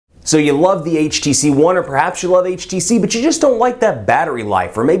So you love the HTC One, or perhaps you love HTC, but you just don't like that battery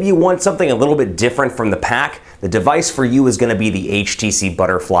life, or maybe you want something a little bit different from the pack. The device for you is going to be the HTC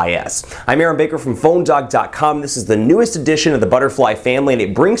Butterfly S. I'm Aaron Baker from PhoneDog.com. This is the newest edition of the Butterfly family, and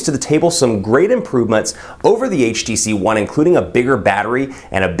it brings to the table some great improvements over the HTC One, including a bigger battery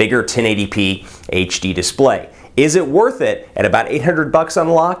and a bigger 1080p HD display. Is it worth it at about $800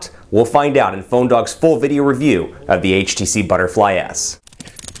 unlocked? We'll find out in PhoneDog's full video review of the HTC Butterfly S.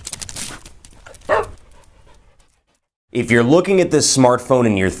 If you're looking at this smartphone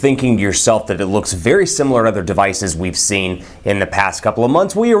and you're thinking to yourself that it looks very similar to other devices we've seen in the past couple of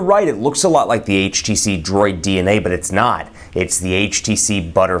months, well, you're right. It looks a lot like the HTC Droid DNA, but it's not. It's the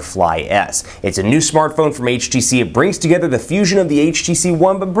HTC Butterfly S. It's a new smartphone from HTC. It brings together the fusion of the HTC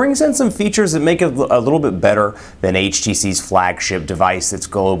One, but brings in some features that make it a little bit better than HTC's flagship device that's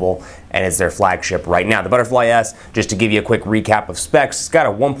global and is their flagship right now. The Butterfly S, just to give you a quick recap of specs, it's got a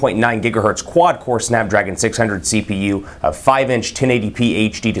 1.9 gigahertz quad-core Snapdragon 600 CPU, a 5-inch 1080p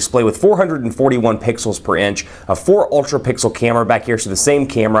HD display with 441 pixels per inch, a 4 ultra-pixel camera back here, so the same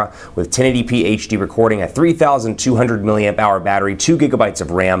camera with 1080p HD recording, a 3,200 milliamp hour battery, 2 gigabytes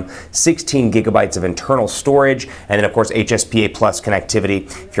of RAM, 16 gigabytes of internal storage, and then of course HSPA Plus connectivity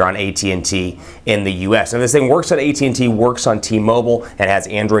if you're on AT&T in the US. And this thing works on AT&T, works on T-Mobile, and has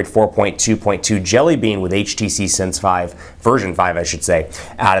Android 4.2.2 Jelly Bean with HTC Sense 5, version 5 I should say,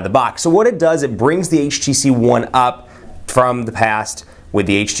 out of the box. So what it does, it brings the HTC One up from the past with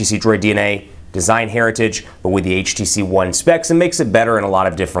the HTC Droid DNA design heritage, but with the HTC One specs, and makes it better in a lot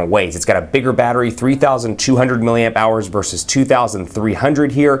of different ways. It's got a bigger battery, 3,200 milliamp hours versus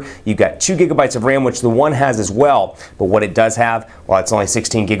 2,300 here. You've got 2 gigabytes of RAM, which the One has as well, but what it does have, while it's only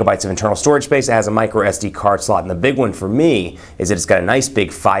 16 gigabytes of internal storage space, it has a micro SD card slot, and the big one for me is that it's got a nice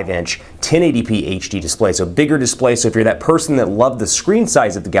big 5-inch 1080p HD display, so bigger display. So if you're that person that loved the screen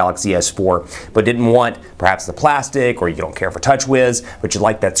size of the Galaxy S4, but didn't want perhaps the plastic, or you don't care for TouchWiz, but you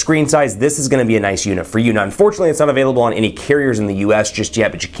like that screen size, this is going to be a nice unit for you. Now, unfortunately, it's not available on any carriers in the US just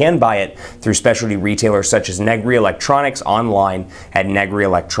yet, but you can buy it through specialty retailers such as Negri Electronics online at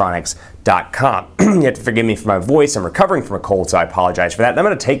negrielectronics.com. You have to forgive me for my voice. I'm recovering from a cold, so I apologize for that. And I'm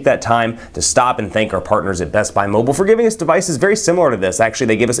going to take that time to stop and thank our partners at Best Buy Mobile for giving us devices very similar to this. Actually,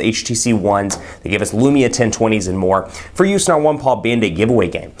 they give us HTC Ones, they give us Lumia 1020s and more for use in our One Paw Band-Aid giveaway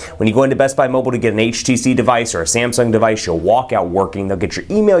game. When you go into Best Buy Mobile to get an HTC device or a Samsung device, you'll walk out working. They'll get your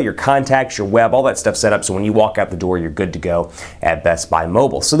email, your contacts, your web, all that stuff set up, so when you walk out the door, you're good to go at Best Buy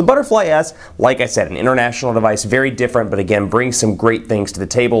Mobile. So the Butterfly S, like I said, an international device, very different, but again, brings some great things to the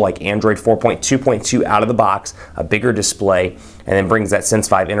table, like Android 4.2.2 out of the box, a bigger display, and then brings that Sense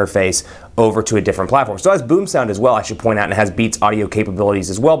 5 interface over to a different platform. So it has boom sound as well, I should point out, and it has Beats audio capabilities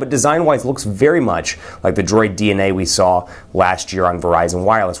as well, but design-wise looks very much like the Droid DNA we saw last year on Verizon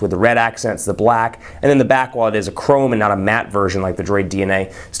Wireless, with the red accents, the black, and then the back, while it is a chrome and not a matte version like the Droid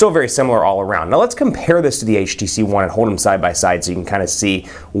DNA, still very similar all around. Now let's compare this to the HTC One and hold them side by side so you can kind of see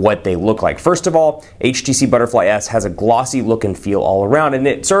what they look like. First of all, HTC Butterfly S has a glossy look and feel all around, and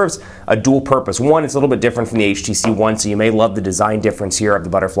it serves a dual purpose. One, it's a little bit different from the HTC One, so you may love the design difference here of the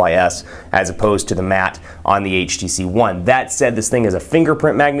Butterfly S as opposed to the matte on the HTC One. That said, this thing is a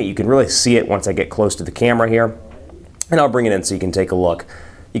fingerprint magnet. You can really see it once I get close to the camera here, and I'll bring it in so you can take a look.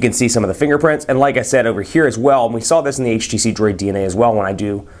 You can see some of the fingerprints, and like I said over here as well, and we saw this in the HTC Droid DNA as well, when I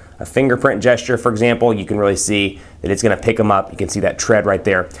do a fingerprint gesture, for example, you can really see that it's going to pick them up. You can see that tread right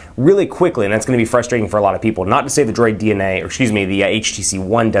there really quickly, and that's going to be frustrating for a lot of people. Not to say the Droid DNA, or excuse me, the HTC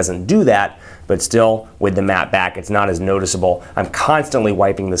One doesn't do that, but still, with the matte back, it's not as noticeable. I'm constantly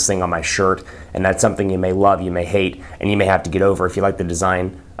wiping this thing on my shirt, and that's something you may love, you may hate, and you may have to get over if you like the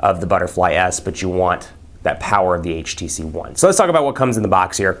design of the Butterfly S, but you want that power of the HTC One. So let's talk about what comes in the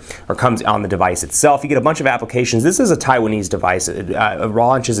box here, or comes on the device itself. You get a bunch of applications. This is a Taiwanese device. It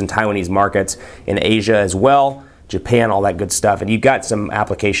launches in Taiwanese markets, in Asia as well, Japan, all that good stuff. And you've got some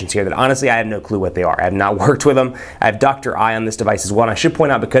applications here that honestly I have no clue what they are. I have not worked with them. I have Dr. I on this device as well. And I should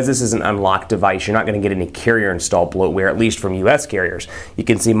point out, because this is an unlocked device, you're not going to get any carrier installed bloatware, at least from US carriers. You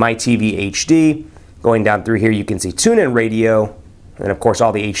can see My TV HD. Going down through here, you can see TuneIn Radio, and of course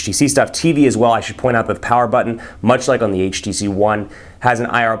all the HTC stuff. TV as well. I should point out that the power button, much like on the HTC One, has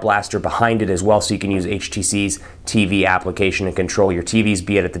an IR blaster behind it as well, so you can use HTC's TV application and control your TVs,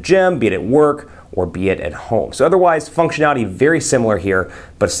 be it at the gym, be it at work, or be it at home. So otherwise, functionality very similar here,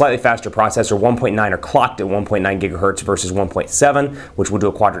 but a slightly faster processor, 1.9 or clocked at 1.9 gigahertz versus 1.7, which we'll do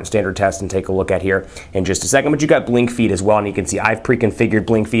a quadrant standard test and take a look at here in just a second. But you got blink feed as well, and you can see I've pre-configured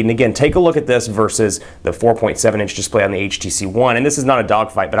blink feed. And again, take a look at this versus the 4.7-inch display on the HTC One. And this is not a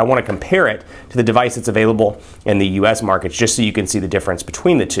dogfight, but I want to compare it to the device that's available in the US markets, just so you can see the difference difference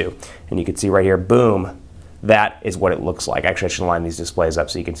between the two. And you can see right here, boom, that is what it looks like. Actually, I should line these displays up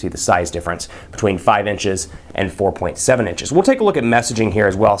so you can see the size difference between 5 inches and 4.7 inches. We'll take a look at messaging here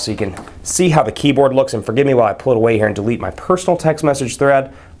as well so you can see how the keyboard looks. And forgive me while I pull it away here and delete my personal text message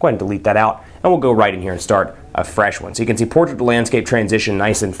thread. Go ahead and delete that out, and we'll go right in here and start a fresh one. So you can see portrait to landscape transition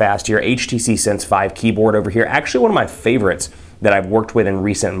nice and fast here. HTC Sense 5 keyboard over here. Actually one of my favorites that I've worked with in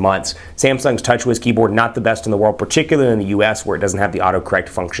recent months. Samsung's TouchWiz keyboard, not the best in the world, particularly in the US where it doesn't have the autocorrect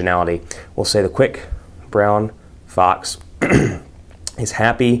functionality. We'll say the Quick Brown Fox is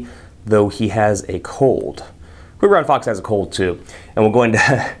happy, though he has a cold. Quick Brown Fox has a cold too. And we'll go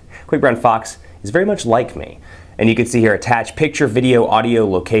into Quick Brown Fox is very much like me. And you can see here, attach picture, video, audio,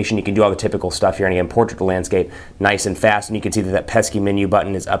 location. You can do all the typical stuff here. And again, portrait to landscape, nice and fast. And you can see that that pesky menu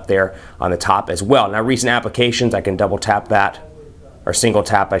button is up there on the top as well. Now, recent applications, I can double tap that, or single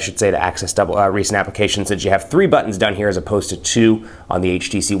tap, I should say, to access recent applications, since you have 3 buttons down here as opposed to 2 on the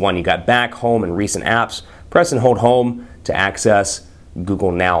HTC One. You got back, home, and recent apps. Press and hold home to access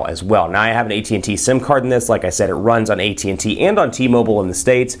Google Now as well. Now I have an AT&T SIM card in this. Like I said, it runs on AT&T and on T-Mobile in the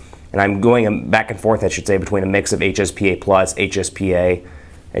States. And I'm going back and forth, I should say, between a mix of HSPA+, HSPA,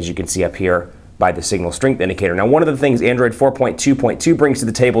 as you can see up here by the signal strength indicator. Now, one of the things Android 4.2.2 brings to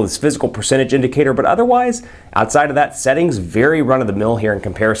the table is physical percentage indicator, but otherwise, outside of that, settings very run-of-the-mill here in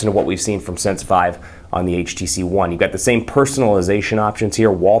comparison to what we've seen from Sense 5 on the HTC One. You've got the same personalization options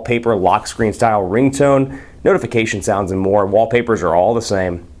here, wallpaper, lock screen style, ringtone, notification sounds, and more. Wallpapers are all the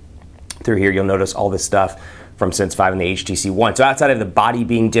same. Through here, you'll notice all this stuff from Sense 5 and the HTC One. So outside of the body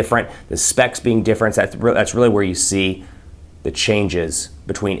being different, the specs being different, that's really where you see the changes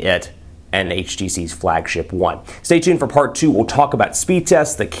between it and HTC's flagship One. Stay tuned for part 2. We'll talk about speed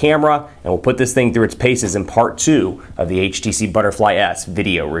tests, the camera, and we'll put this thing through its paces in part 2 of the HTC Butterfly S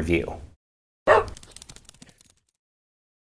video review.